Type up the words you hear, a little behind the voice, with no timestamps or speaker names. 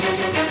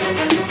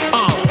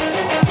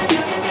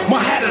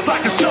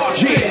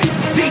shark's fin.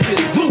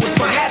 Deepest blue is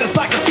my hat, it's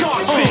like a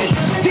shark's fin.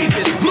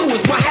 Deepest blue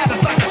is my hat,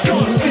 it's like a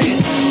shark's fin.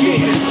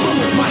 Yeah, blue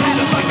is my hat,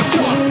 it's like a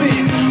shark's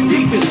fin.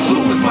 Deepest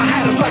blue is my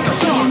hat, it's like a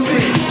shark's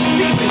fin.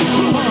 Deepest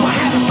blue is my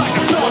hat, it's like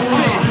a shark's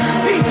fin.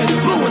 Deepest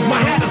blue is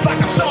my hat, it's like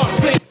a shark's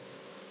fin.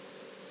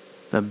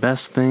 The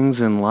best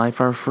things in life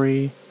are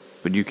free,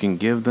 but you can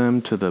give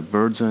them to the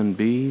birds and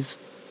bees.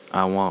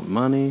 I want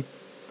money.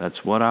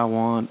 That's what I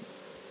want.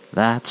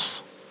 That's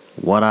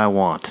what I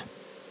want.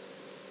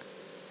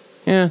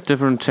 Yeah,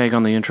 different take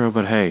on the intro,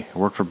 but hey, it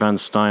worked for Ben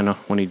Stein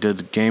when he did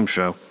the game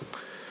show.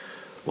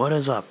 What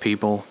is up,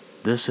 people?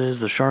 This is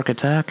the Shark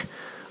Attack.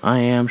 I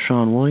am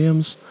Sean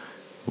Williams.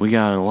 We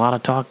got a lot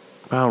of talk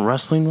about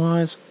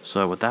wrestling-wise,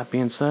 so with that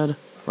being said,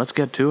 let's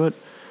get to it.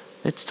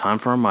 It's time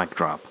for a mic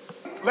drop.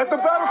 Let the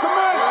battle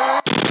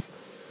commence!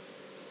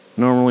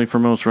 Normally, for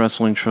most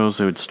wrestling shows,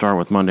 they would start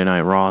with Monday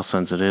Night Raw,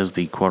 since it is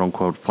the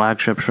quote-unquote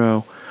flagship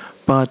show,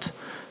 but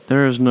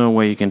there is no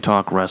way you can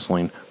talk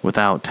wrestling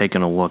without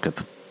taking a look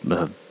at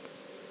the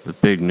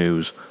big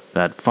news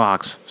that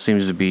Fox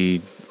seems to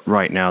be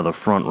right now the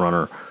front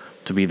runner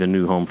to be the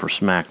new home for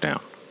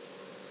SmackDown,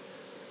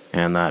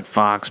 and that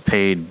Fox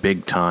paid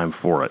big time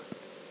for it.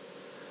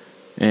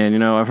 And you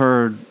know, I've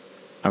heard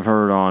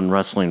on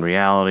Wrestling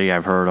Reality,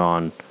 I've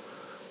heard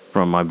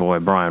from my boy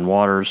Brian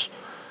Waters,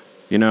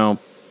 you know,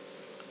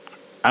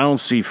 I don't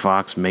see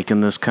Fox making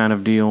this kind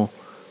of deal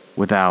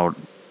without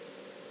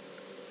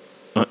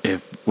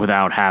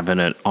having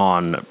it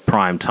on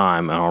prime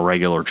time on a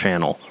regular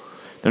channel.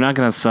 They're not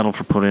going to settle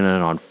for putting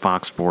it on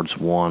Fox Sports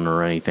 1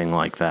 or anything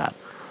like that.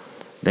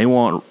 They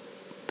want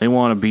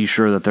to be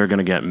sure that they're going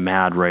to get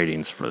mad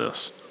ratings for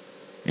this.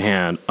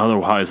 And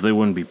otherwise, they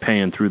wouldn't be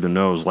paying through the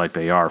nose like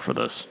they are for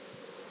this.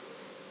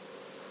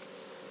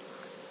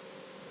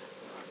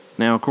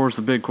 Now, of course,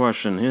 the big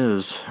question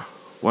is,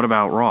 what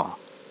about Raw?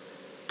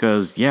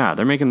 Because, yeah,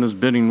 they're making this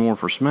bidding war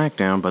for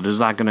SmackDown, but is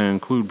that going to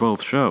include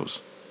both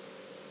shows?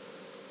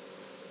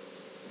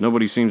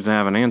 Nobody seems to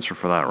have an answer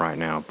for that right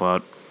now,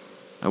 but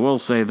I will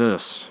say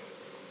this.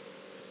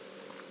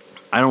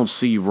 I don't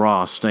see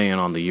Raw staying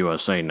on the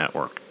USA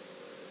Network.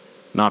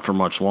 Not for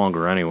much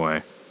longer,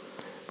 anyway.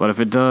 But if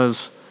it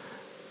does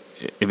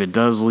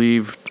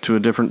leave to a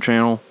different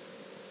channel,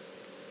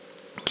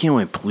 can't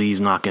we please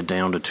knock it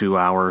down to 2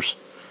 hours?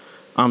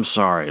 I'm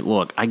sorry.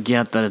 Look, I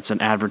get that it's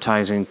an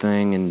advertising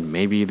thing, and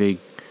maybe they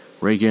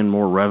rake in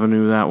more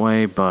revenue that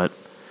way, but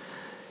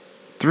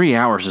 3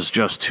 hours is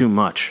just too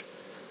much.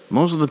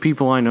 Most of the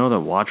people I know that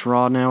watch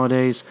Raw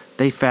nowadays,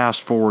 they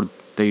fast forward,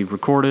 they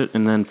record it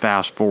and then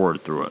fast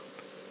forward through it.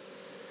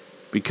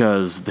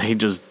 Because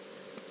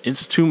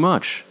it's too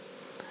much.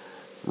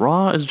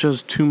 Raw is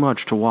just too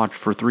much to watch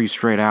for 3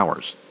 straight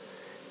hours.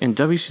 And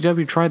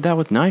WCW tried that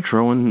with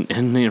Nitro, and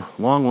in the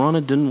long run,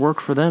 it didn't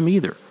work for them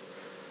either.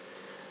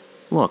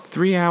 Look,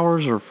 3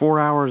 hours or 4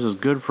 hours is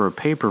good for a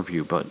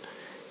pay-per-view, but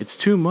it's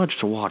too much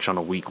to watch on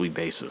a weekly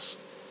basis.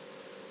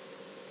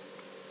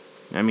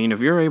 I mean, if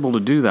you're able to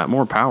do that,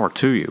 more power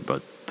to you,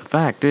 but the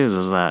fact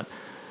is that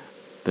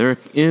there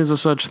is a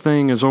such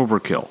thing as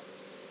overkill.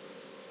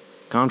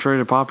 Contrary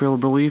to popular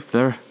belief,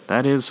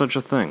 that is such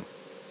a thing.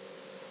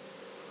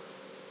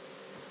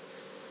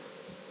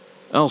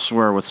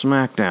 Elsewhere with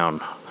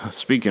SmackDown,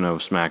 speaking of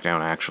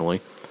SmackDown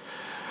actually,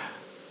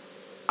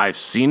 I've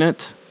seen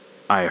it,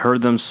 I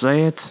heard them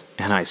say it,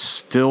 and I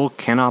still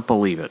cannot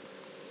believe it.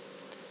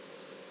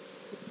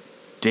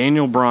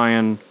 Daniel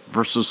Bryan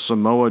versus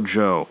Samoa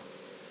Joe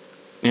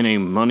in a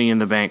Money in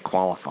the Bank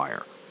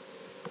qualifier.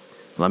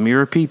 Let me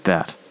repeat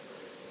that.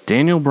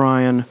 Daniel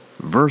Bryan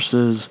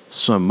versus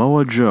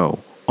Samoa Joe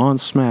on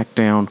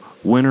SmackDown.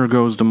 Winner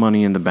goes to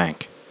Money in the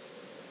Bank.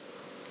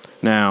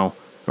 Now,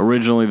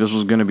 originally this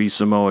was going to be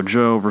Samoa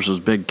Joe versus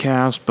Big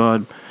Cass,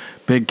 but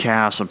Big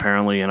Cass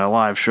apparently in a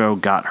live show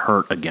got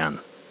hurt again.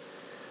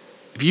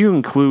 If you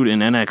include in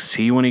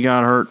NXT when he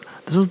got hurt,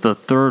 this is the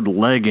 3rd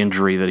leg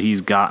injury that he's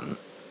gotten.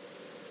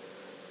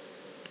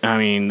 I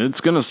mean,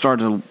 it's going to start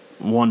to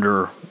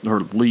wonder,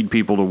 or lead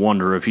people to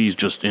wonder if he's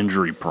just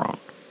injury prone.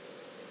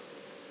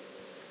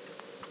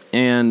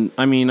 And,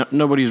 I mean,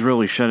 nobody's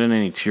really shedding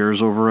any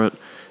tears over it.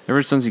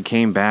 Ever since he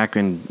came back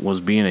and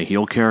was being a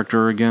heel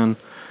character again,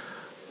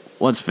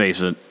 let's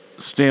face it,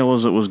 stale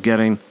as it was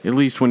getting, at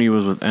least when he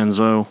was with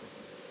Enzo,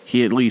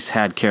 he at least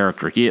had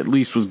character. He at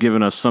least was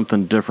giving us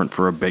something different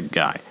for a big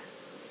guy.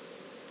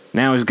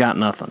 Now he's got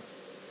nothing.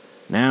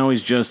 Now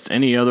he's just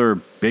any other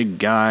big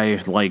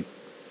guy like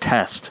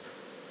Test.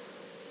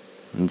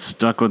 And is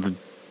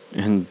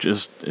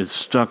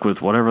stuck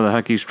with whatever the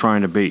heck he's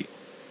trying to be.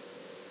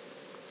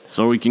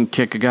 So he can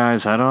kick a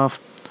guy's head off?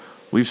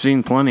 We've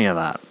seen plenty of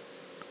that.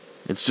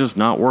 It's just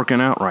not working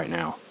out right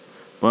now.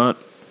 But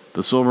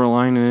the silver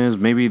lining is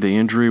maybe the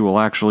injury will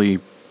actually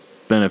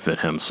benefit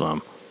him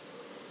some.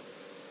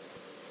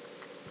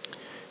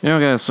 You know,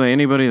 I gotta say,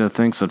 anybody that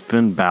thinks that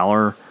Finn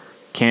Balor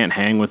can't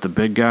hang with the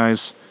big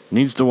guys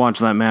needs to watch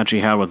that match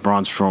he had with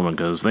Braun Strowman,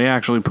 because they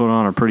actually put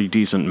on a pretty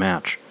decent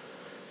match.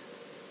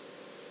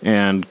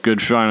 And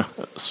good show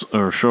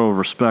of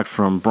respect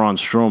from Braun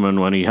Strowman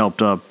when he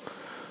helped up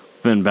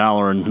Finn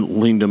Balor and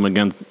leaned him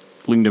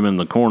in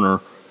the corner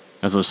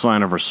as a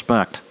sign of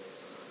respect.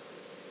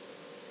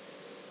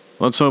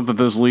 Let's hope that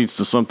this leads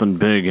to something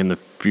big in the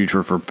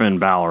future for Finn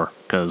Balor,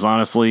 because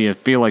honestly, I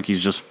feel like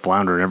he's just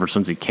floundered ever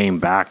since he came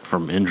back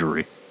from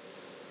injury.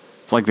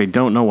 It's like they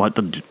don't know what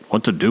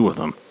to do with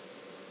him.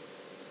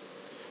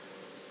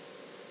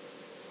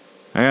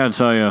 I gotta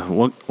tell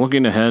you,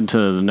 looking ahead to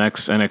the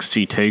next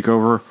NXT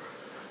TakeOver,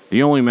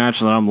 the only match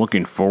that I'm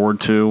looking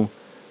forward to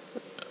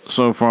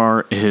so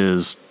far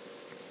is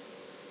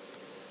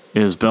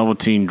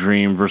Velveteen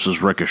Dream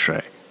versus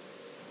Ricochet.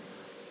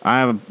 I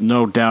have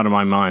no doubt in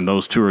my mind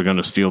those two are going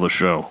to steal the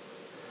show.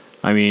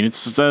 I mean, it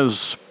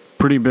says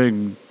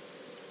something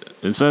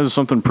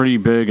pretty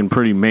big and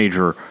pretty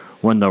major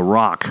when The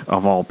Rock,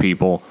 of all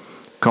people,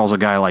 calls a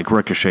guy like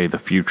Ricochet the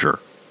future.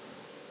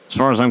 As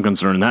far as I'm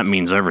concerned, that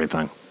means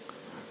everything.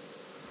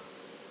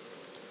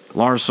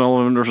 Lars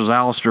Sullivan versus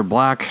Aleister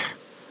Black,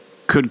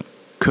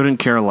 couldn't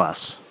care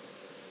less.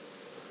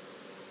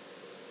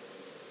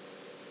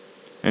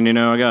 And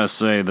I gotta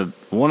say that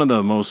one of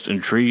the most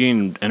intriguing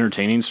and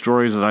entertaining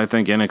stories that I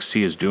think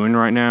NXT is doing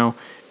right now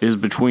is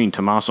between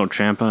Tommaso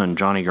Ciampa and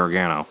Johnny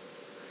Gargano.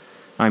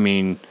 I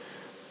mean,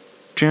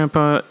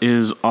 Ciampa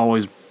has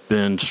always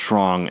been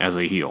strong as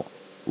a heel.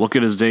 Look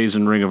at his days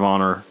in Ring of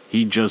Honor.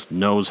 He just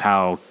knows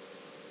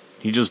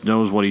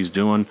what he's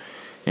doing,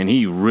 and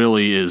he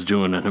really is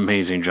doing an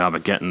amazing job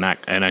at getting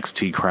that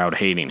NXT crowd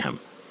hating him.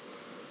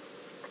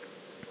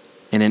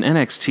 And in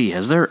NXT,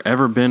 has there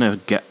ever been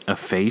a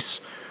face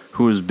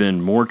who has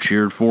been more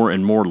cheered for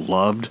and more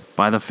loved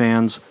by the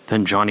fans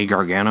than Johnny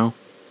Gargano?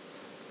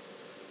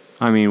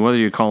 I mean, whether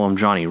you call him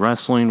Johnny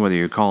Wrestling, whether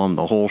you call him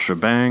the whole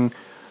shebang,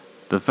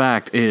 the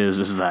fact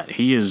is that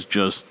he is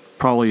just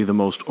probably the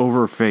most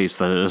over face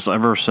that has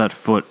ever set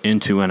foot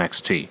into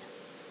NXT.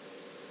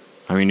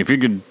 I mean, if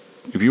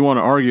you want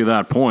to argue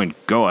that point,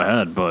 go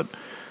ahead, but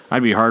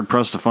I'd be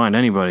hard-pressed to find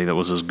anybody that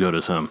was as good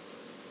as him.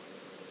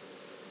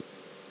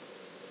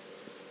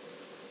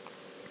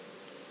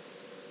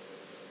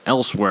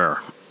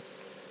 Elsewhere,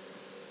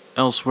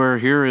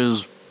 here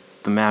is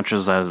the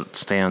matches as it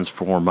stands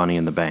for Money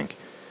in the Bank.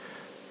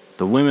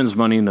 The women's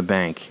Money in the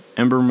Bank,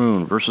 Ember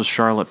Moon versus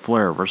Charlotte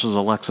Flair versus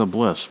Alexa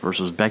Bliss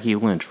versus Becky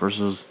Lynch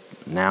versus,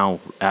 now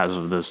as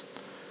of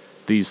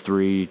these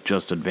three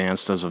just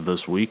advanced as of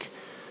this week,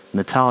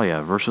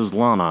 Natalya versus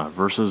Lana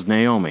versus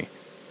Naomi,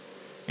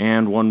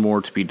 and one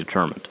more to be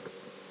determined.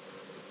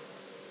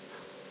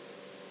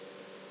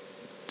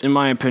 In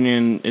my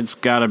opinion, it's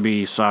gotta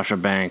be Sasha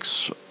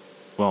Banks.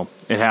 Well,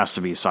 it has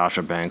to be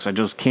Sasha Banks. I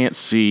just can't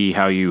see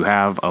how you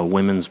have a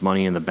women's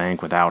Money in the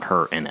Bank without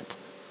her in it.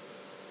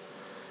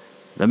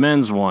 The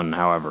men's one,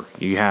 however,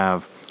 you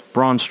have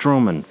Braun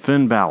Strowman,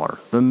 Finn Balor,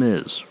 The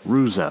Miz,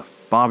 Rusev,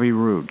 Bobby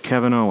Roode,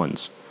 Kevin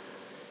Owens,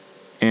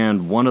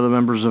 and one of the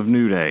members of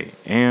New Day,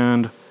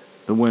 and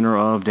the winner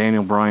of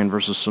Daniel Bryan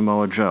versus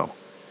Samoa Joe.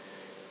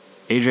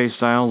 AJ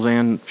Styles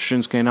and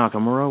Shinsuke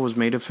Nakamura was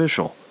made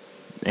official,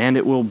 and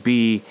it will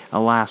be a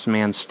last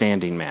man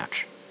standing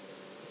match.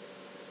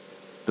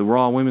 The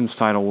Raw Women's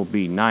title will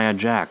be Nia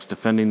Jax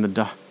defending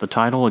the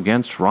title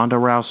against Ronda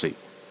Rousey.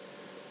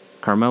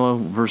 Carmella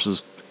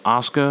versus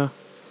Asuka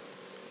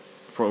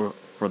for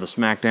the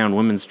SmackDown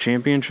Women's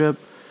Championship.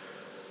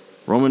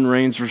 Roman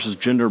Reigns versus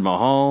Jinder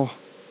Mahal.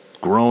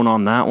 Grown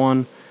on that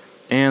one.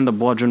 And the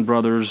Bludgeon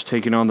Brothers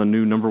taking on the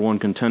new number one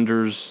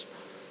contenders,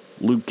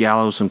 Luke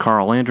Gallows and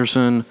Carl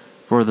Anderson,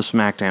 for the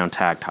SmackDown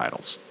Tag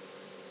Titles.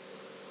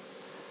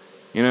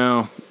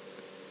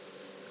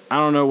 I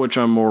don't know which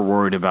I'm more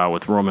worried about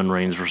with Roman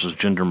Reigns versus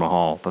Jinder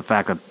Mahal. The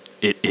fact that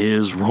it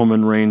is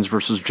Roman Reigns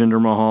versus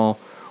Jinder Mahal,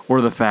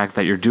 or the fact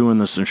that you're doing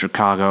this in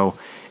Chicago,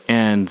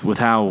 and with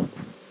how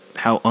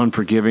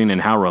unforgiving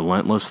and how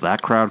relentless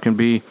that crowd can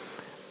be,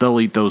 they'll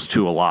eat those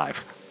two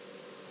alive.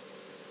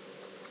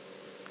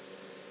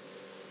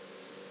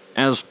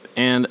 As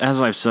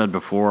I've said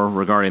before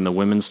regarding the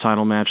women's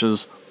title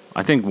matches,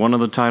 I think one of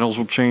the titles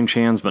will change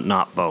hands, but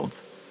not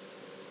both.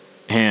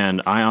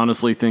 And I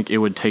honestly think it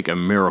would take a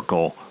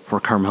miracle for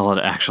Carmella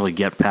to actually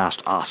get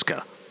past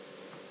Asuka.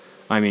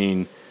 I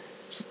mean,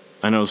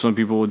 I know some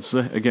people would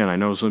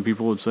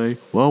say,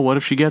 well, what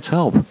if she gets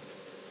help?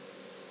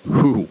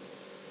 Who?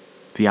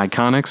 The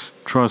Iconics?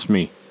 Trust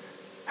me.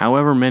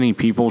 However many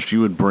people she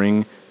would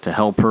bring to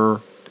help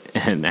her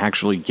and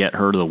actually get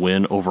her to the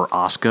win over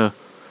Asuka,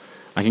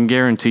 I can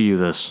guarantee you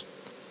this.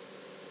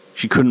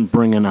 She couldn't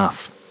bring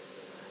enough.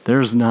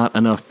 There's not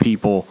enough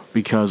people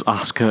because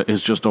Asuka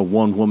is just a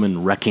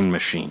one-woman wrecking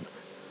machine.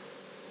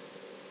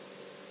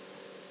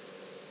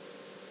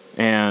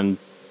 And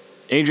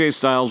AJ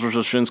Styles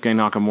versus Shinsuke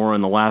Nakamura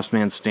in the last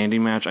man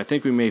standing match, I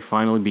think we may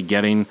finally be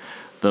getting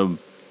the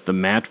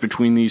match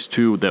between these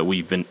two that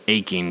we've been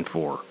aching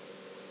for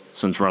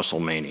since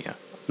WrestleMania.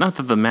 Not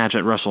that the match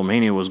at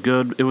WrestleMania was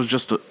good, it was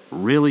just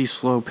really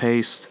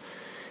slow-paced,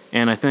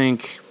 and I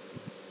think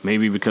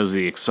maybe because of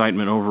the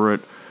excitement over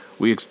it,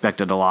 we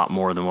expected a lot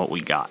more than what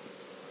we got.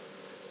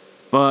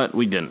 But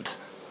we didn't.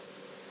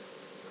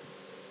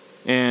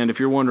 And if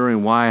you're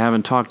wondering why I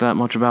haven't talked that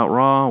much about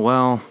Raw,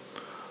 well,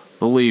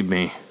 believe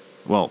me,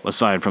 well,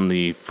 aside from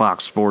the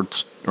Fox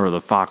Sports or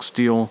the Fox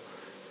deal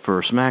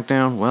for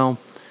SmackDown, well,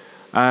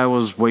 I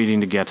was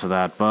waiting to get to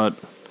that, but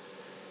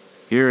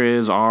here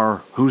is our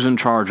who's in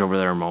charge over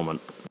there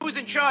moment. Who's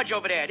in charge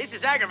over there? This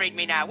is aggravating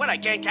me now. What, I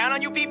can't count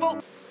on you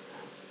people?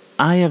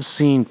 I have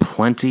seen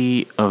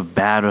plenty of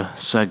bad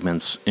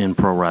segments in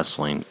pro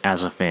wrestling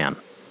as a fan.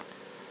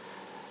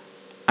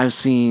 I've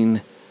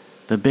seen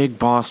the big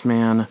boss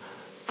man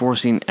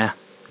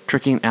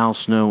tricking Al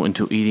Snow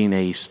into eating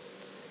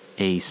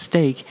a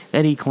steak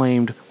that he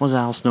claimed was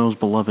Al Snow's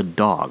beloved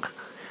dog.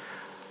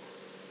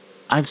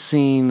 I've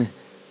seen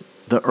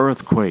the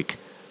Earthquake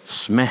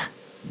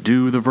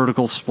do the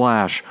vertical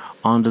splash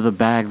onto the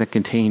bag that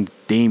contained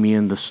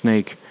Damien the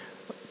Snake,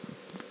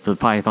 the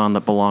python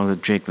that belonged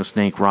to Jake the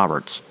Snake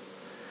Roberts.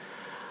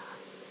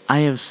 I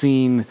have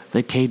seen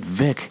the Kate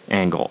Vick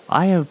angle.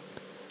 I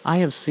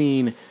have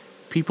seen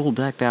people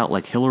decked out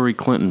like Hillary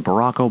Clinton,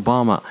 Barack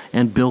Obama,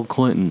 and Bill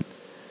Clinton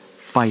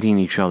fighting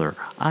each other.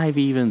 I've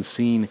even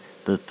seen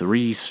the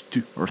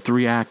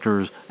three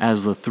actors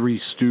as the Three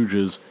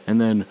Stooges, and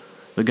then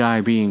the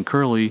guy being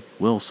Curly,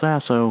 Will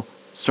Sasso,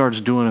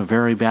 starts doing a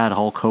very bad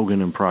Hulk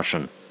Hogan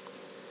impression.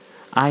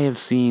 I have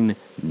seen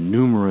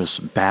numerous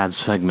bad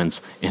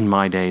segments in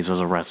my days as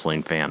a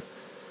wrestling fan.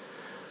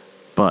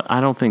 But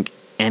I don't think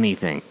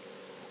anything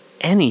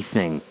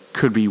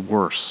could be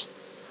worse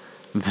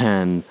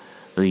than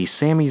the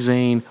Sami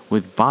Zayn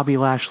with Bobby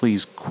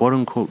Lashley's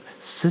quote-unquote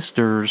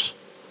sisters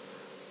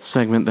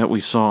segment that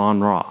we saw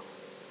on Raw.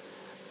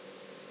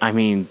 I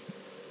mean,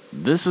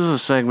 this is a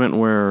segment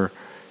where,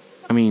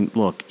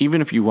 look,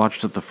 even if you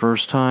watched it the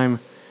first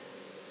time,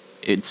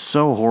 it's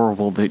so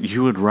horrible that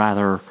you would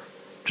rather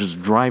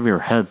just drive your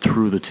head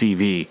through the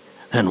TV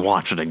than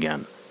watch it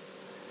again.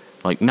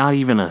 Like, not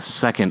even a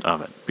second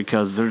of it,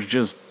 because there's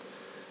just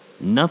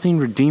nothing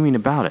redeeming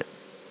about it.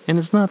 And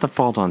it's not the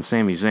fault on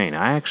Sami Zayn.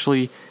 I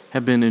actually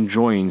have been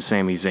enjoying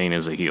Sami Zayn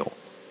as a heel.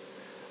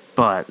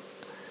 But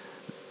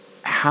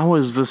how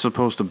is this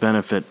supposed to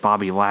benefit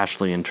Bobby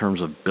Lashley in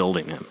terms of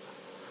building him?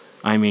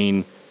 I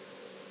mean,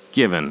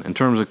 given, in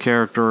terms of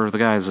character, the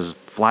guy's as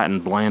flat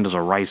and bland as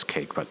a rice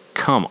cake, but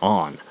come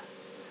on.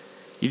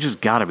 You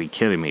just gotta be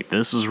kidding me.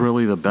 This is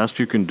really the best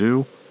you can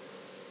do?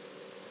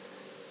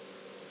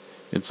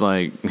 It's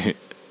like,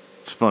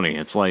 it's funny.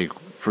 It's like,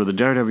 for the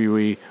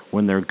WWE,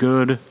 when they're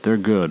good, they're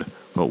good.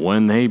 But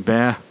when they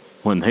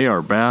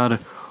are bad,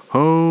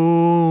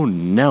 oh,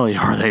 Nelly,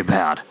 are they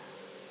bad.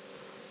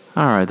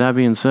 Alright, that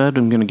being said,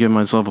 I'm gonna give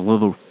myself a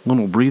little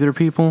breather,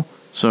 people.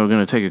 So I'm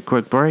gonna take a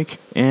quick break,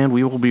 and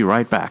we will be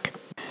right back.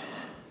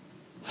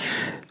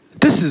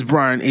 This is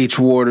Brian H.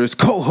 Waters,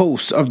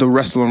 co-host of The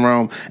Wrestling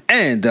Realm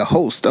and the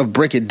host of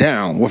Break It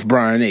Down with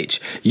Brian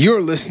H.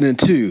 You're listening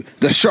to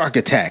The Shark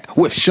Attack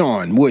with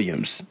Sean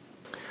Williams.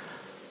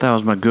 That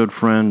was my good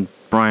friend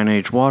Brian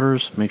H.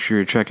 Waters. Make sure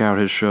you check out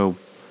his show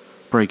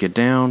Break It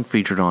Down,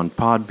 featured on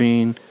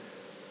Podbean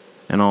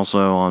and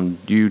also on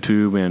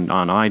YouTube and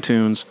on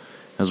iTunes,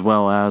 as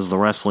well as The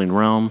Wrestling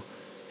Realm.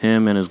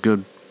 Him and his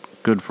good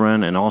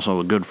friend, and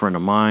also a good friend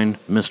of mine,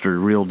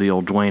 Mr. Real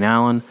Deal Dwayne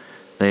Allen.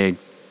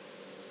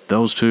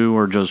 Those two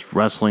are just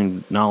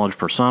wrestling knowledge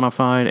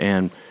personified,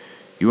 and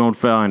you won't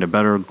find a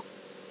better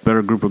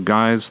group of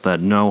guys that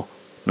know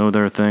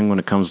their thing when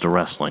it comes to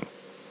wrestling.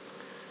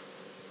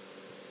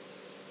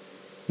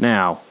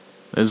 Now,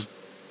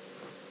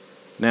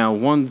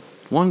 one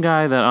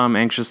guy that I'm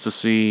anxious to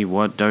see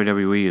what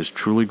WWE is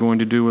truly going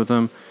to do with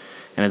him,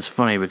 and it's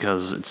funny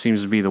because it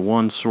seems to be the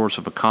one source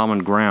of a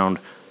common ground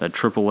that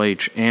Triple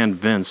H and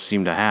Vince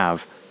seem to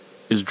have,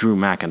 is Drew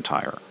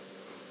McIntyre.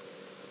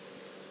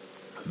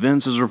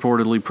 Vince is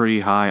reportedly pretty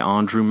high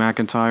on Drew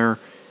McIntyre,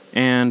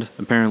 and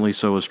apparently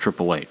so is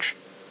Triple H.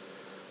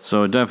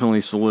 So it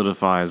definitely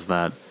solidifies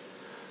that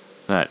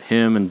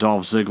him and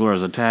Dolph Ziggler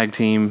as a tag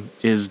team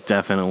is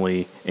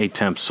definitely a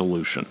temp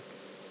solution.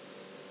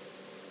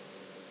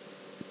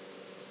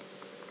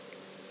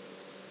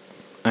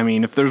 I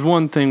mean, if there's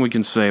one thing we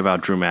can say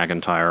about Drew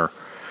McIntyre,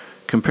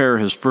 compare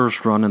his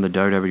first run in the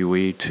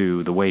WWE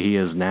to the way he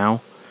is now,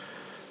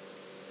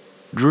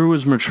 Drew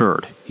has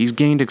matured. He's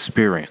gained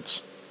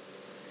experience.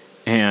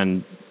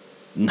 And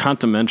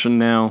not to mention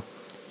now,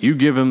 you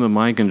give him the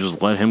mic and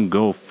just let him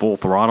go full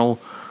throttle,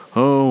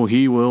 oh,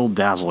 he will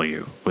dazzle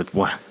you with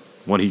what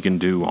he can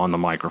do on the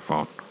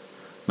microphone.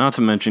 Not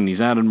to mention,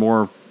 he's added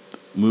more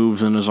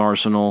moves in his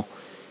arsenal.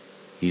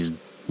 He's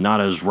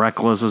not as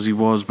reckless as he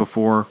was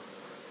before.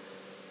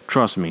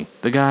 Trust me,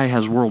 the guy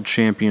has world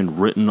champion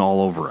written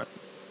all over it.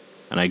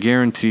 And I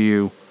guarantee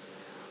you,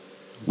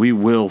 we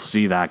will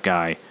see that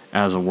guy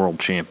as a world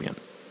champion.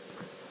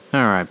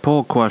 Alright,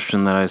 poll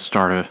question that I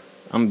started.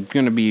 I'm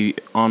going to be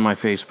on my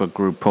Facebook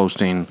group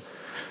posting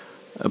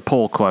a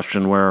poll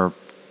question where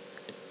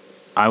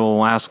I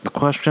will ask the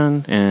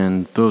question,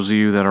 and those of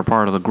you that are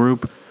part of the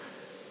group,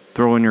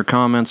 throw in your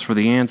comments for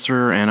the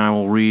answer, and I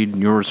will read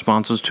your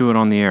responses to it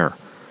on the air.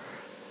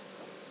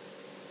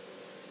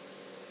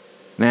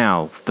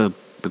 Now, the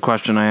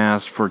question I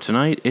asked for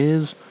tonight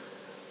is,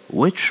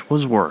 which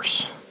was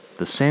worse?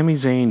 The Sami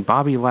Zayn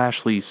Bobby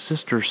Lashley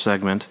sister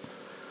segment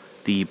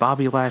the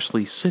Bobby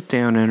Lashley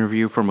sit-down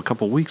interview from a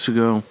couple weeks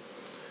ago,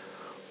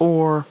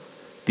 or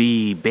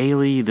the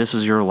Bayley This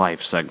Is Your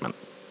Life segment.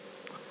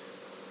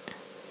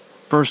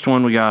 First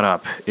one we got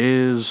up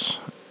is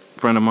a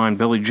friend of mine,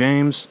 Billy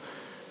James,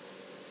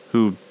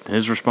 who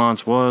his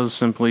response was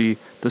simply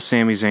the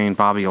Sami Zayn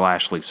Bobby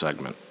Lashley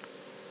segment.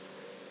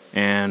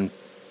 And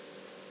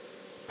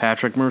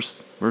Patrick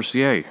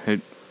Mercier, a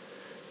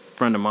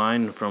friend of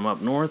mine from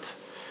up north,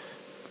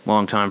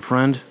 longtime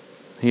friend,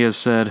 he has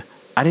said,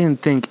 I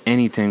didn't think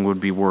anything would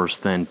be worse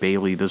than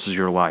Bayley This Is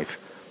Your Life,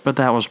 but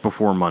that was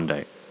before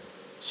Monday.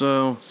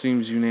 So,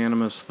 seems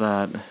unanimous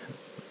that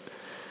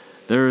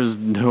there is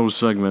no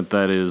segment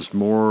that is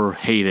more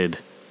hated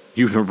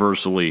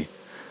universally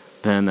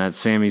than that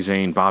Sami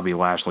Zayn Bobby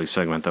Lashley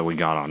segment that we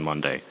got on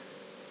Monday.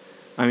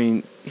 I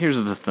mean, here's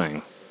the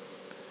thing.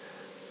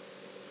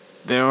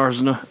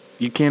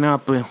 You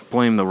cannot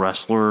blame the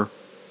wrestler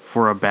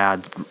for a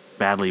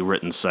badly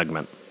written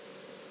segment.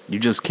 You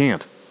just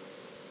can't.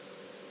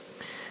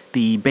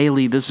 The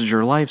Bayley This Is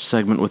Your Life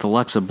segment with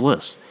Alexa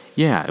Bliss.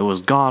 Yeah, it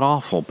was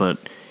god-awful, but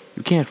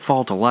you can't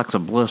fault Alexa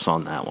Bliss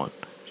on that one.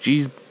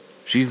 She's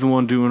the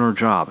one doing her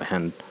job,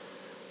 and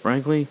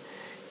frankly,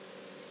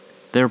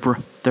 they're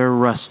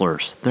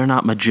wrestlers. They're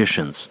not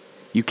magicians.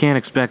 You can't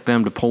expect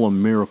them to pull a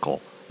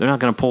miracle. They're not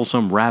going to pull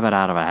some rabbit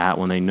out of a hat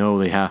when they know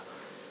they have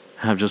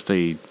just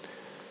a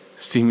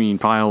steaming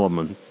pile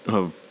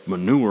of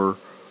manure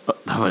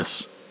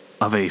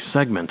of a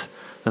segment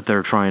that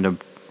they're trying to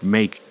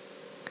make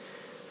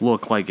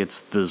look like it's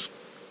this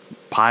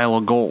pile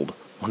of gold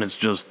when it's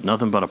just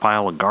nothing but a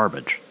pile of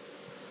garbage.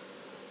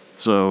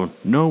 So,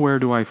 nowhere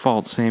do I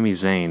fault Sami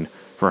Zayn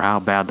for how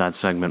bad that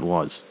segment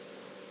was.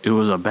 It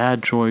was a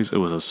bad choice. It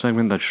was a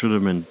segment that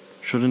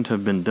shouldn't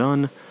have been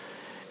done,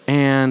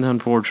 and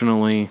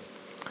unfortunately,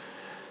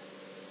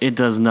 it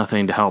does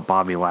nothing to help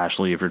Bobby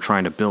Lashley if you're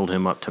trying to build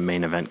him up to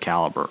main event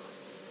caliber.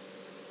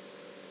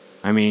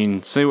 I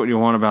mean, say what you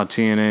want about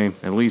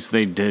TNA, at least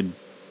they did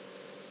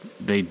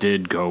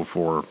go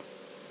for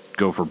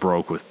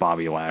broke with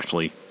Bobby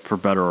Lashley, for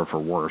better or for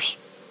worse.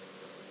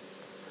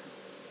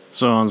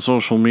 So on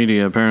social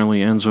media, apparently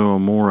Enzo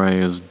Amore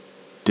is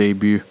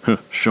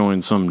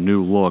showing some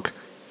new look.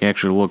 He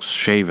actually looks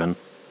shaven,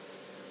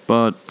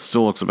 but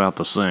still looks about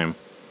the same.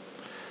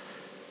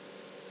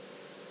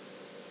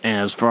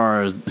 And as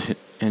far as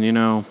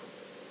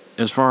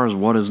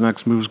what his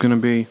next move's gonna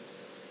be,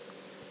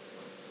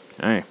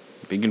 hey,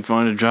 if he can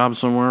find a job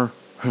somewhere,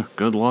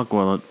 good luck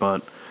with it,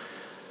 but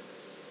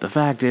the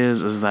fact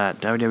is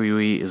that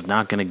WWE is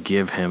not going to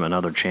give him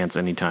another chance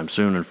anytime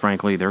soon, and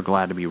frankly, they're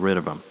glad to be rid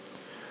of him.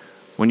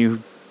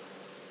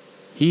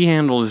 He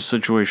handled his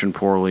situation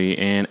poorly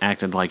and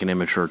acted like an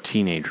immature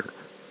teenager.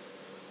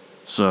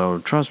 So,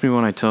 trust me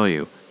when I tell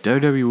you,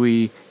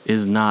 WWE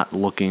is not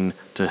looking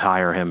to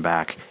hire him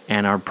back,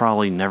 and are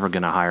probably never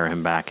going to hire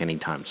him back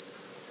anytime soon.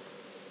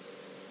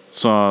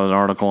 Saw an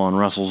article on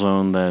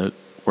WrestleZone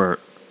where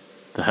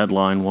the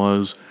headline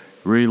was,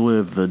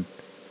 relive the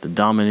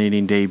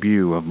dominating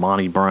debut of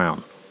Monty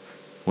Brown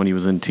when he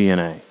was in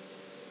TNA.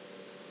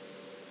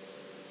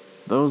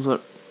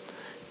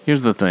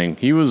 Here's the thing.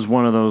 He was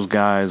one of those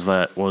guys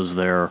that was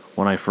there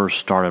when I first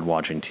started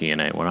watching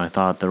TNA, when I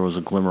thought there was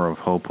a glimmer of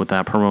hope with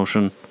that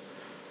promotion.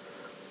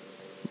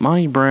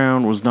 Monty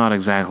Brown was not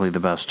exactly the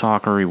best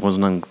talker. He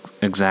wasn't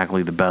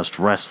exactly the best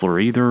wrestler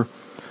either.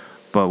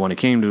 But when it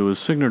came to his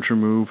signature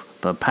move,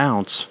 the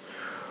pounce,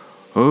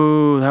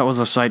 oh, that was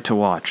a sight to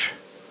watch.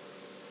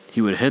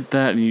 He would hit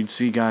that, and you'd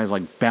see guys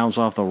like bounce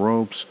off the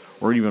ropes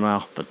or even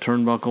off the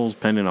turnbuckles,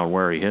 depending on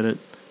where he hit it.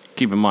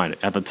 Keep in mind,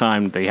 at the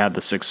time, they had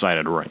the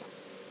six-sided ring.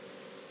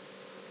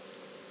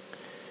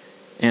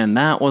 And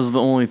that was the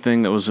only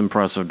thing that was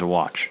impressive to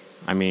watch.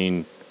 I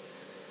mean,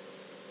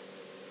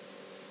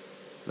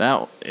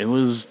 it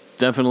was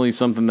definitely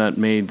something that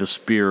made the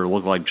spear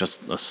look like just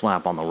a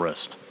slap on the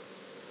wrist.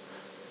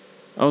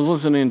 I was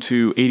listening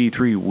to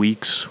 83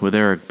 Weeks with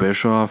Eric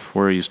Bischoff,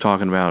 where he's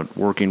talking about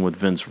working with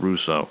Vince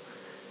Russo.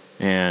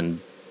 And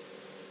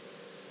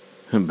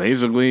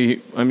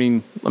basically, I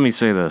mean, let me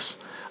say this.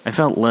 I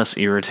felt less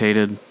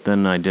irritated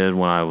than I did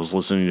when I was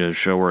listening to the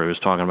show where he was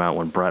talking about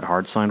when Bret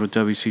Hart signed with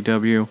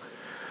WCW.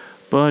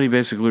 But he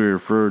basically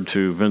referred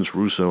to Vince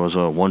Russo as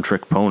a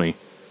one-trick pony.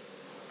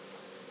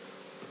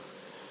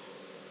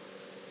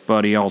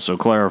 But he also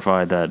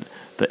clarified that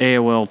the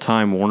AOL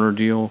Time Warner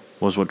deal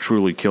was what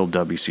truly killed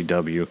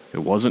WCW. It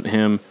wasn't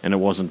him, and it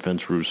wasn't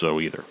Vince Russo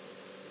either.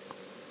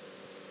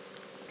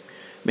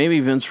 Maybe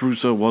Vince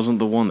Russo wasn't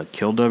the one that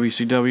killed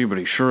WCW, but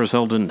he sure as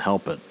hell didn't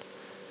help it.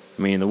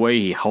 I mean, the way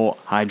he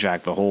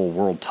hijacked the whole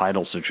world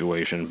title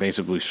situation,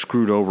 basically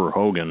screwed over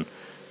Hogan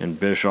and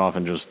Bischoff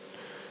and just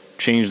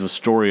changed the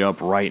story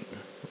up right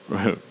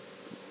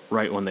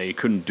when they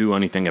couldn't do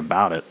anything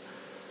about it.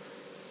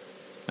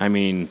 I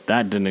mean,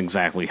 that didn't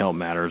exactly help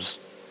matters.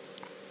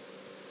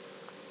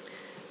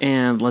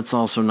 And let's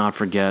also not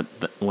forget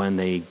that when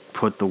they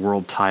put the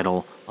world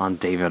title on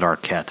David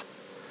Arquette.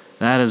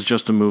 That is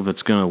just a move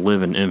that's going to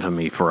live in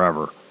infamy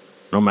forever,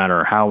 no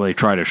matter how they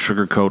try to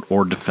sugarcoat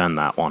or defend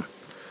that one.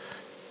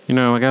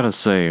 I gotta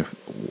say,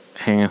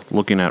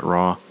 looking at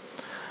Raw,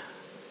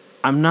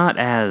 I'm not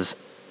as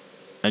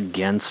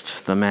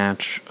against the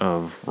match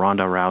of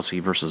Ronda Rousey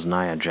versus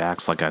Nia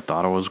Jax like I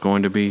thought it was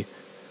going to be.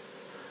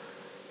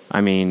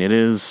 I mean, it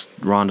is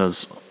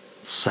Ronda's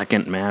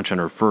second match and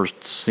her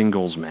first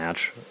singles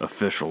match,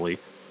 officially.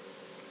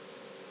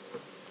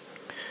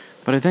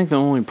 But I think the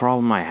only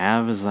problem I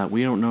have is that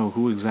we don't know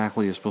who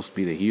exactly is supposed to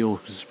be the heel,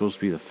 who's supposed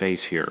to be the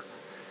face here.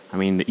 I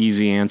mean, the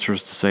easy answer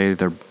is to say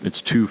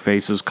it's two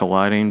faces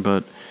colliding,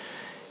 but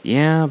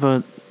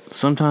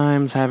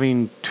sometimes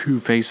having two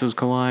faces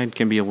collide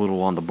can be a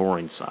little on the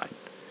boring side.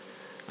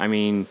 I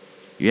mean,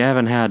 you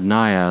haven't had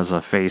Nia as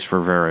a face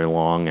for very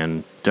long,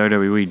 and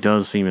WWE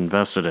does seem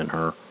invested in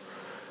her.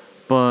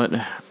 But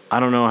I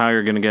don't know how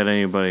you're going to get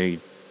anybody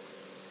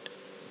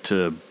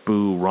to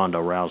boo Ronda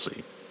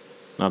Rousey.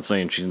 Not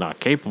saying she's not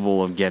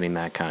capable of getting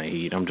that kind of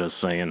heat. I'm just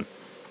saying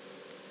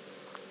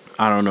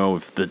I don't know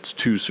if it's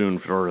too soon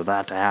for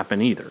that to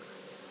happen either.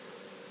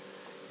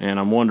 And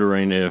I'm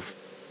wondering if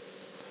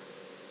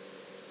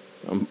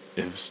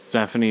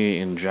Stephanie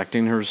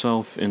injecting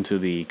herself into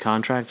the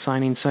contract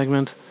signing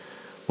segment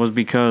was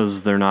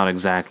because they're not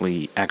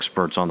exactly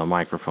experts on the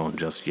microphone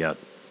just yet.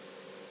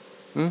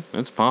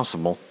 It's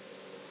possible.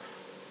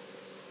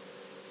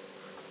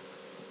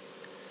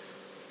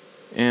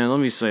 And let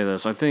me say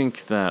this. I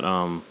think that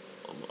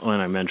when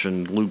I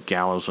mentioned Luke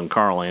Gallows and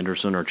Carl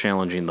Anderson are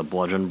challenging the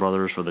Bludgeon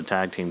Brothers for the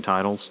tag team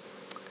titles,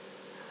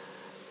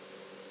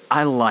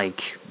 I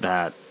like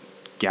that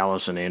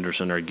Gallows and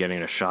Anderson are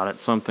getting a shot at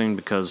something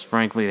because,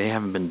 frankly, they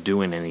haven't been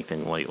doing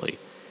anything lately.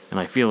 And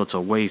I feel it's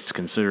a waste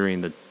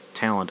considering the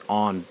talent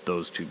on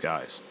those two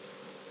guys.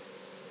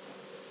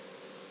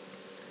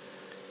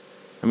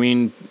 I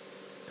mean,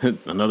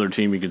 another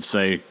team you could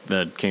say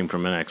that came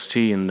from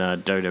NXT and that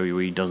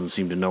WWE doesn't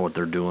seem to know what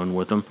they're doing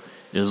with them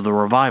is the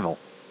Revival.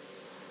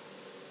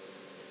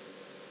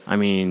 I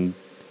mean,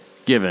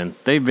 given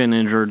they've been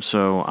injured,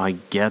 so I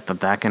get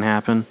that can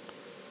happen.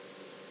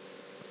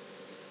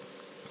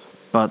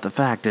 But the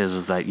fact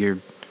is that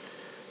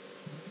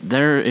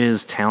there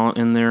is talent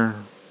in there,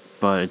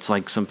 but it's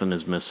like something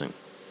is missing.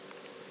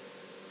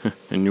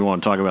 And you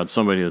want to talk about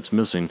somebody that's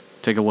missing,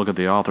 take a look at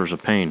the Authors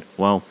of Pain.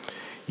 Well,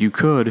 you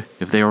could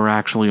if they were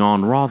actually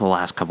on Raw the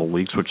last couple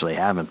weeks, which they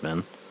haven't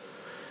been.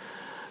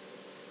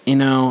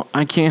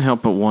 I can't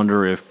help but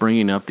wonder if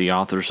bringing up the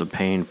Authors of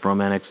Pain from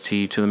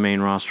NXT to the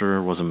main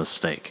roster was a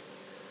mistake.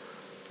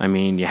 I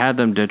mean, you had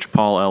them ditch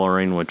Paul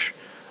Ellering, which,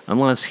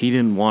 unless he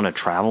didn't want to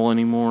travel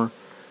anymore,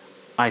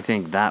 I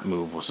think that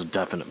move was a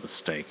definite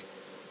mistake.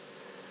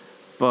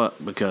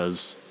 But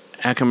because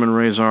Ekam and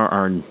Razor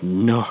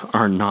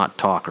are not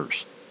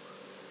talkers.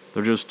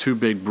 They're just two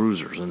big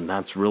bruisers, and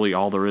that's really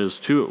all there is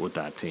to it with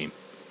that team.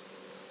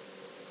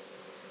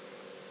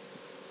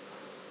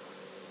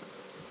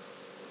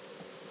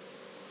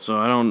 So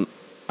I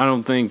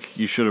don't think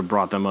you should have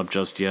brought them up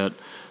just yet,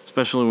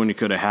 especially when you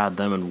could have had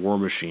them and War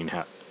Machine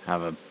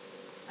have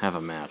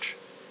a match,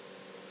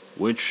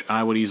 which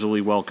I would easily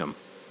welcome.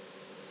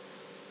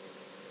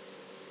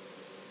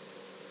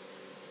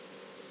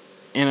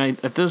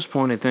 And at this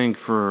point, I think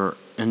for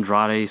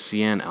Andrade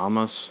Cien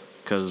Almas,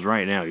 because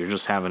right now you're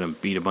just having him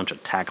beat a bunch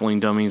of tackling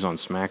dummies on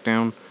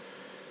SmackDown,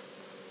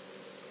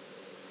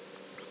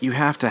 you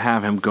have to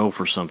have him go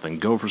for something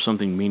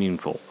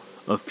meaningful,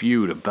 a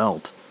feud, a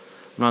belt.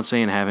 I'm not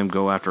saying have him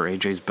go after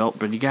AJ's belt,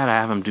 but you gotta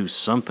have him do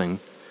something.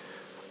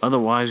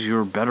 Otherwise,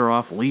 you're better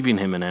off leaving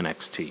him in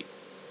NXT.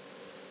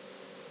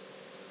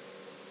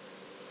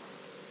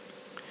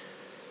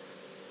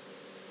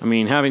 I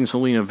mean, having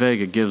Selena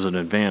Vega gives an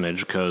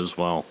advantage because,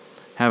 well,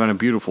 having a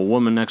beautiful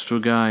woman next to a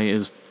guy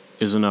is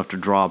enough to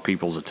draw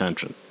people's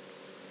attention.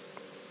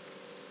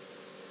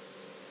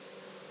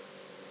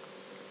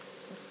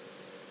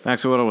 Back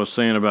to what I was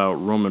saying about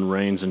Roman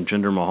Reigns and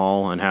Jinder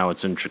Mahal and how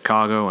it's in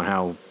Chicago and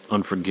how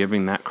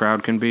unforgiving that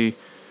crowd can be.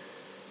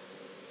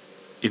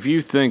 If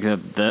you think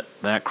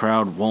that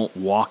crowd won't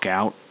walk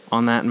out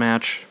on that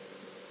match,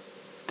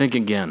 think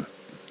again.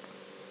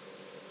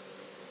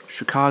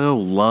 Chicago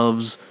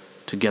loves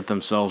to get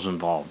themselves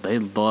involved. They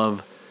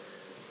love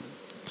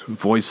to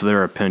voice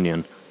their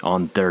opinion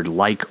on their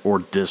like or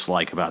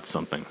dislike about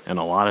something. And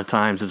a lot of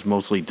times it's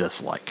mostly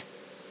dislike.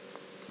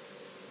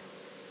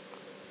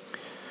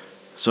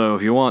 So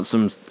if you want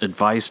some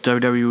advice,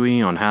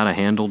 WWE, on how to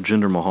handle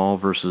Jinder Mahal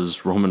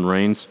versus Roman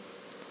Reigns,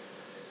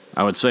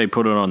 I would say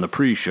put it on the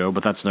pre-show,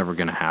 but that's never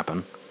going to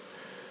happen.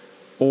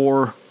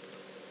 Or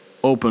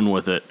open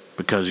with it,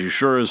 because you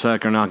sure as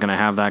heck are not going to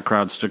have that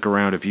crowd stick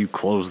around if you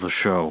close the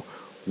show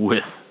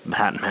with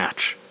that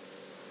match.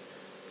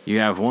 You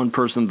have one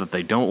person that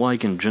they don't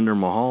like in Jinder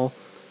Mahal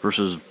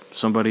versus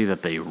somebody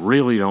that they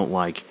really don't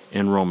like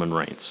in Roman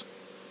Reigns.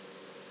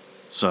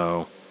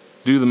 So,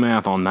 do the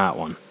math on that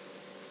one.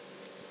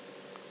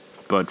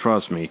 But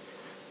trust me,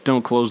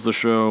 don't close the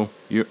show,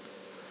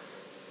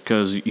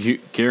 because you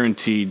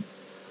guaranteed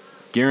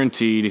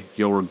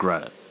you'll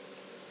regret it.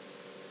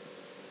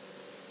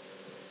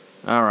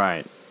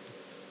 Alright.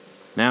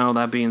 Now,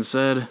 that being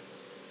said,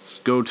 let's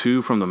go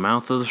to From the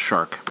Mouth of the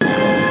Shark.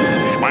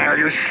 Smile,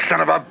 you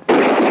son of a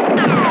bitch!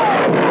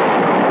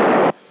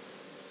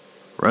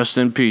 Rest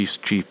in peace,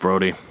 Chief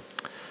Brody.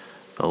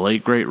 The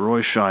late, great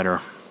Roy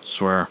Scheider.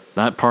 Swear,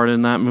 that part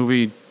in that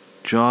movie,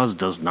 Jaws,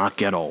 does not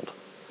get old.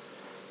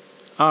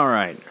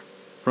 Alright,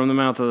 from the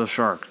mouth of the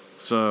shark.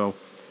 So,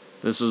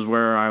 this is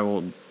where I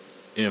will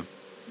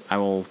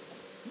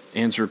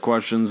answer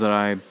questions that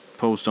I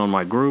post on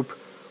my group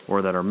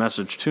or that are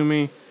messaged to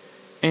me,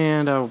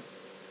 and of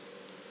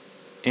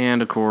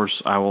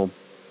course I will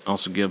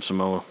also give some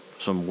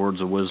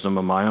words of wisdom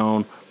of my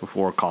own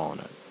before calling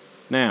it.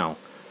 Now,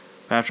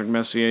 Patrick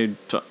Messier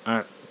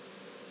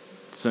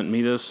sent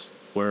me this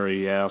where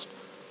he asked,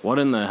 "What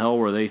in the hell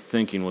were they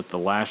thinking with the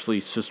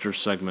Lashley sister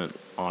segment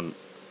on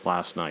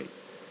last night?"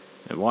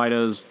 And why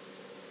does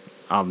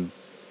I'm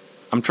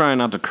trying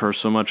not to curse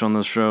so much on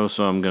this show,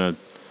 so I'm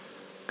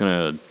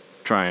gonna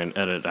try and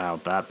edit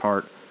out that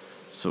part.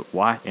 So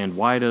why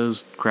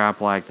does crap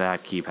like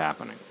that keep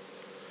happening?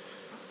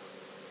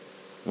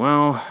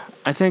 Well,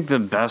 I think the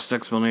best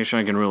explanation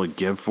I can really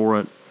give for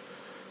it,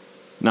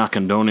 not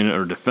condoning it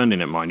or defending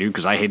it, mind you,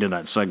 because I hated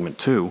that segment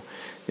too,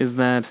 is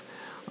that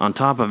on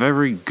top of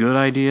every good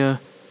idea,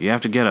 you have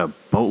to get a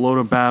boatload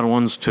of bad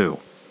ones too.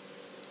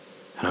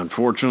 And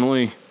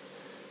unfortunately,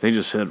 they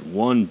just hit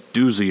one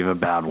doozy of a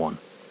bad one.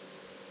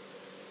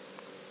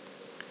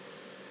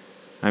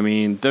 I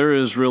mean, there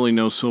is really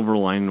no silver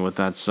lining with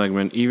that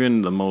segment.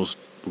 Even the most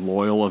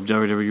loyal of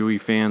WWE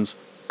fans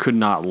could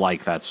not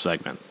like that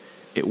segment.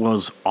 It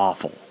was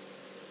awful.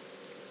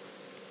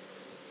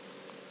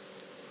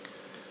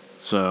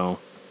 So,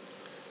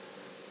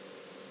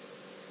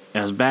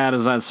 as bad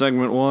as that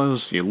segment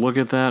was, you look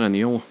at that, and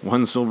the only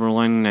one silver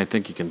lining I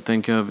think you can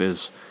think of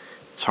is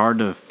it's hard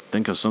to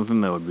think of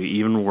something that would be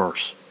even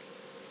worse.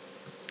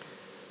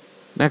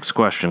 Next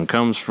question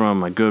comes from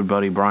my good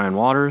buddy Brian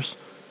Waters.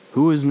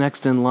 Who is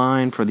next in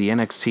line for the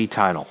NXT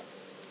title?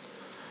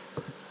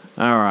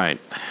 Alright,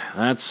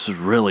 that's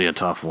really a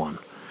tough one.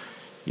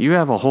 You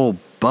have a whole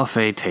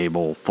buffet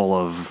table full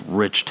of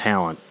rich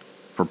talent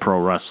for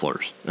pro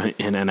wrestlers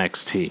in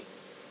NXT.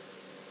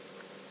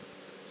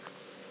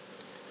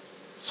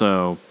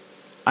 So,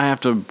 I have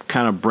to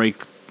kind of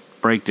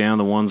break down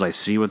the ones I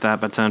see with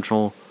that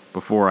potential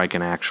before I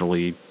can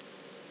actually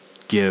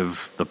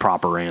give the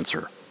proper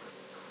answer.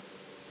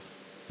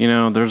 You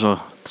know, there's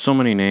so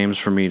many names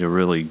for me to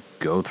really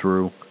go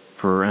through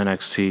for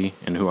NXT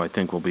and who I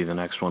think will be the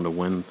next one to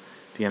win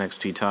the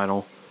NXT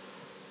title.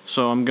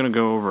 So I'm going to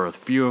go over a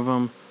few of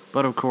them,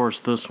 but of course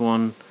this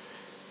one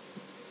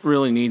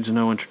really needs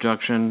no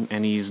introduction,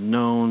 and he's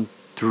known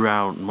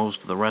throughout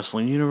most of the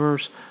wrestling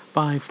universe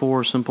by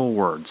 4 simple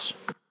words.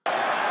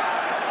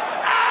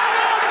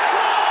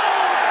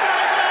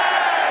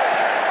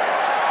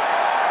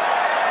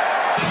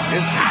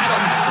 Is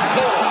Adam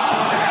Cole.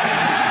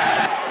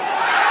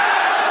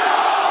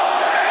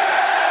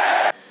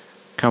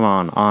 Come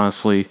on,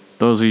 honestly,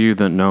 those of you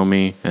that know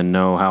me and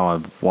know how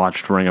I've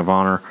watched Ring of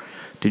Honor,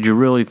 did you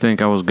really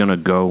think I was going to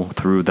go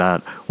through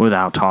that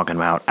without talking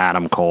about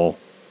Adam Cole,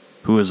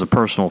 who is a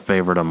personal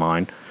favorite of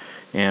mine,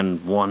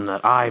 and one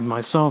that I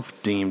myself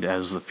deemed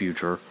as the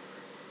future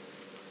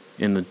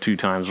in the 2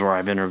 times where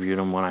I've interviewed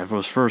him when I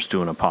was first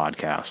doing a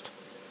podcast.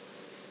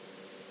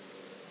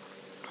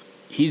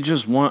 He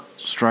just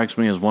strikes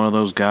me as one of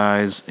those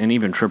guys, and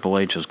even Triple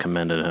H has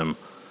commended him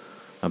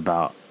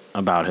about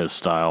his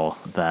style,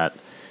 that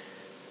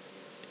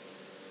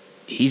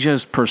he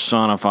just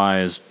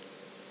personifies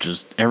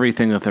just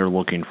everything that they're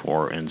looking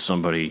for in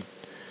somebody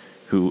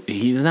who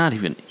he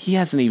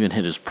hasn't even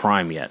hit his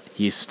prime yet.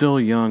 He's still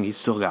young, he's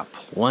still got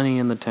plenty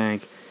in the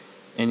tank,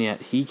 and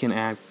yet he can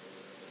have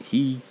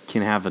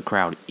the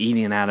crowd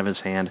eating out of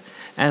his hand,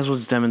 as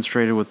was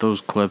demonstrated with those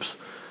clips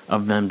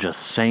of them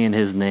just saying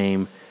his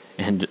name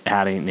and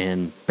adding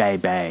in "Bay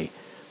Bay"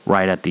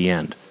 right at the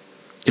end.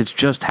 It's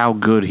just how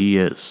good he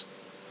is.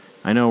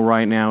 I know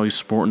right now he's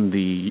sporting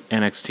the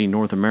NXT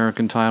North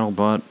American title,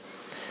 but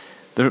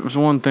there was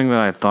one thing that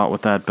I thought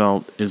with that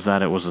belt is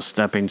that it was a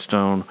stepping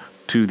stone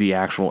to the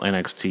actual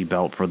NXT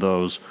belt for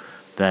those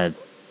that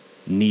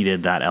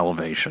needed that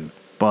elevation.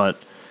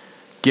 But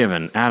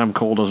given, Adam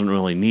Cole doesn't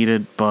really need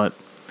it, but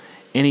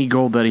any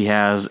gold that he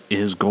has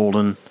is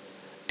golden,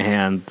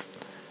 and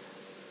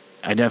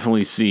I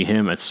definitely see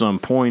him at some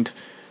point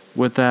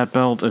with that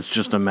belt. It's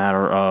just a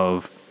matter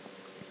of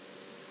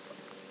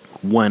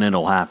when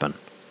it'll happen.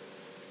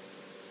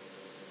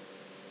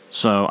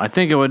 So I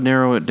think it would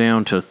narrow it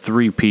down to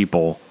 3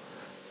 people,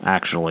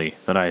 actually,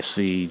 that I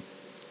see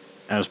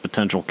as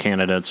potential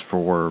candidates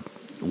for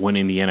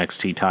winning the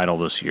NXT title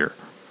this year.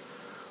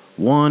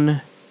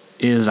 One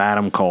is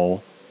Adam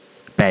Cole,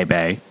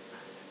 Bay.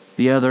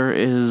 The other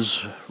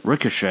is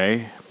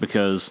Ricochet,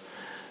 because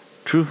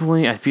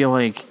truthfully, I feel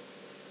like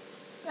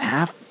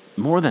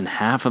more than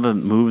half of the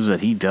moves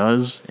that he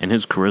does and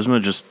his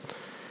charisma just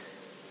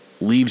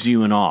leaves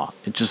you in awe.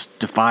 It just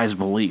defies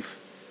belief.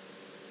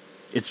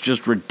 It's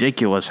just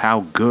ridiculous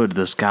how good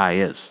this guy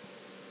is.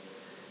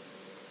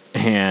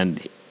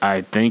 And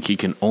I think he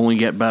can only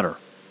get better.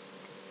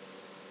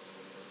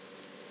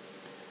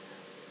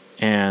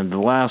 And the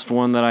last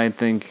one that I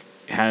think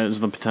has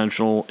the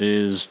potential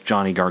is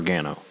Johnny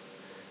Gargano.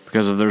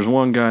 Because if there's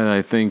one guy that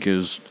I think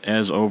is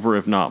as over,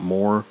 if not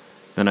more,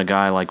 than a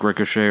guy like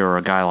Ricochet or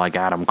a guy like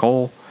Adam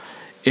Cole,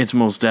 it's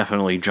most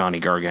definitely Johnny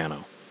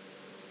Gargano.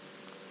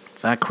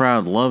 That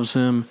crowd loves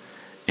him,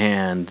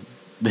 and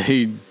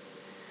they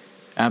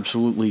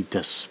absolutely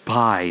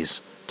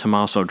despise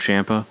Tommaso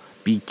Ciampa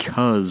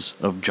because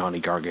of Johnny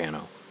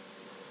Gargano.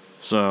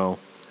 So,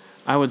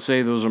 I would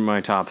say those are my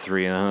top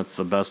three, and that's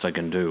the best I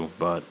can do,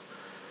 but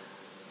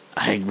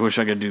I wish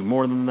I could do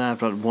more than that.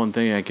 But one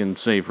thing I can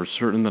say for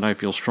certain that I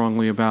feel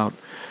strongly about,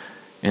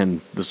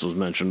 and this was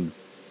mentioned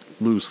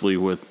loosely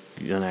with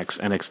the next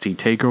NXT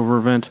TakeOver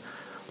event,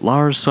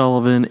 Lars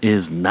Sullivan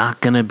is not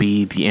going to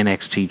be the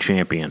NXT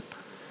champion.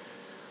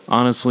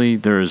 Honestly,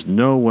 there is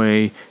no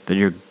way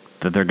that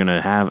they're going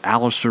to have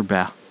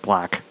Aleister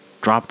Black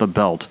drop the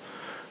belt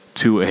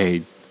to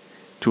a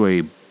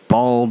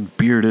bald,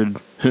 bearded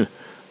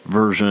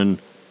version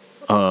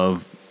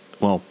of,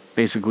 well,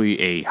 basically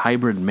a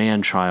hybrid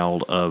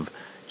man-child of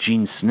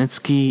Gene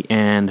Snitsky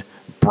and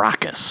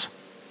Brackus.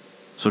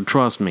 So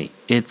trust me,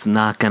 it's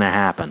not going to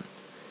happen.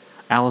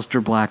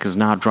 Aleister Black is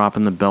not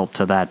dropping the belt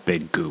to that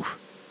big goof.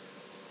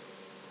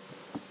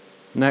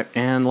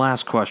 And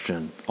last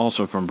question,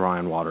 also from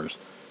Brian Waters.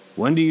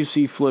 When do you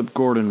see Flip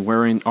Gordon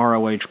wearing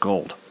ROH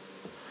gold?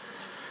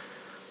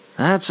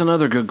 That's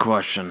another good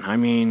question. I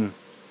mean,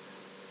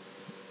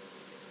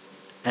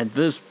 at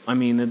this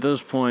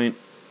point,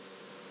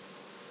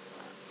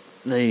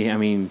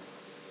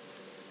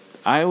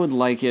 I would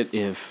like it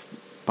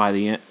if by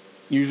the end,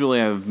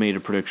 usually I've made a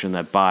prediction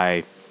that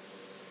by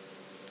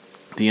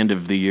the end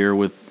of the year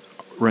with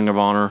Ring of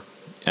Honor,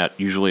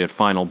 usually at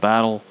Final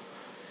Battle,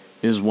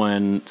 is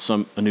when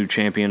a new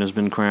champion has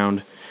been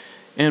crowned.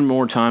 And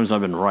more times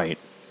I've been right,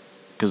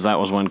 because that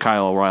was when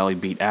Kyle O'Reilly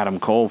beat Adam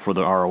Cole for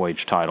the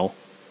ROH title.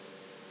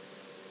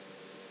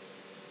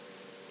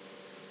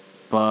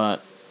 But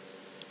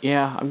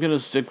yeah, I'm going to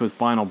stick with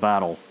Final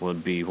Battle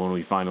would be when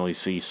we finally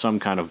see some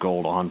kind of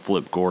gold on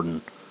Flip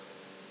Gordon.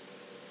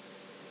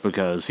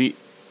 Because he's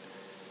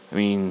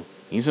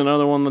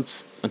another one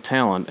that's a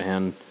talent,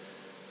 and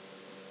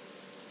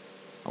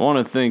I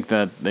want to think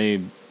that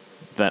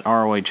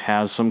ROH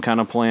has some kind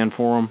of plan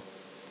for him.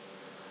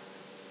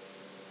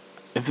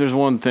 If there's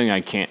one thing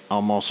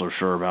I'm also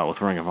sure about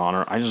with Ring of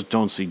Honor, I just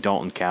don't see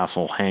Dalton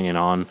Castle hanging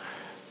on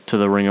to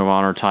the Ring of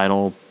Honor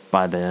title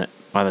by the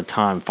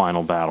time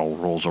Final Battle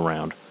rolls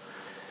around.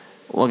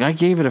 Look, I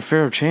gave it a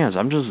fair chance.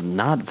 I'm just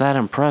not that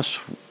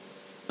impressed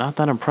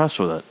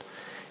with it.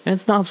 And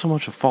it's not so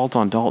much a fault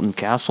on Dalton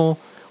Castle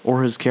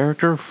or his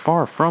character,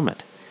 far from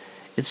it.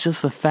 It's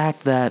just the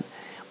fact that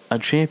a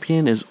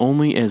champion is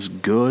only as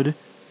good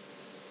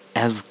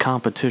as the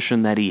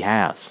competition that he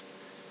has.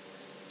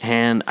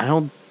 And I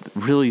don't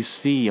really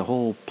see a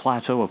whole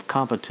plateau of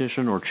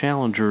competition or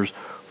challengers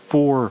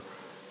for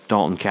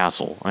Dalton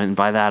Castle. And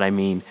by that I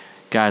mean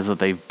guys that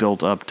they've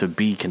built up to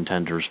be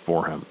contenders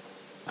for him.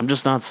 I'm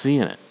just not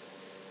seeing it.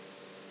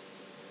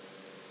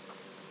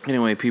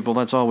 Anyway, people,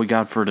 that's all we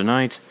got for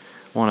tonight.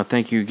 I want to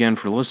thank you again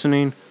for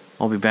listening.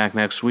 I'll be back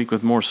next week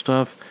with more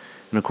stuff.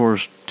 And of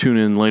course, tune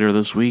in later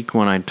this week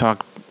when I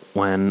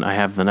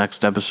have the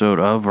next episode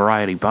of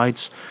Variety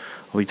Bites.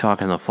 I'll be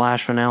talking the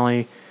Flash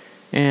finale.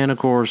 And of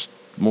course,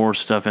 more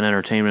stuff in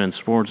entertainment and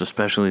sports,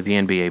 especially the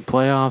NBA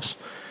playoffs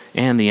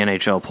and the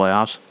NHL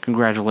playoffs.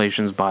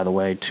 Congratulations, by the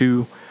way,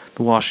 to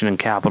the Washington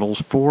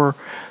Capitals for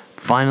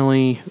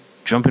finally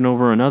jumping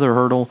over another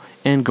hurdle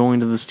and going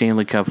to the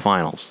Stanley Cup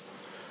Finals.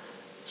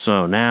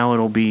 So now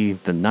it'll be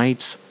the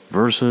Knights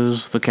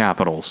versus the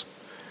Capitals.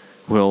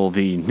 Will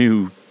the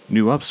new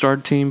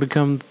upstart team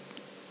become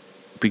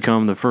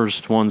the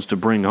first ones to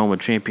bring home a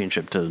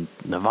championship to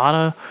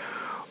Nevada?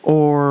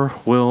 Or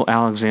will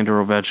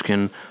Alexander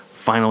Ovechkin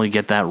finally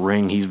get that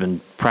ring he's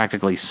been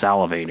practically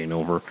salivating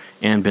over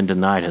and been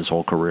denied his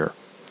whole career?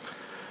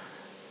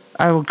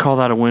 I would call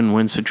that a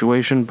win-win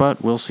situation,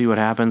 but we'll see what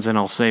happens, and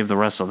I'll save the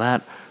rest of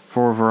that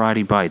for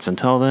Variety Bites.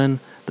 Until then,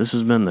 this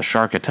has been the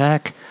Shark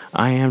Attack.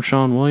 I am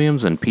Sean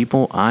Williams, and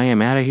people, I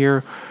am out of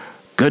here.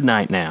 Good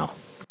night now.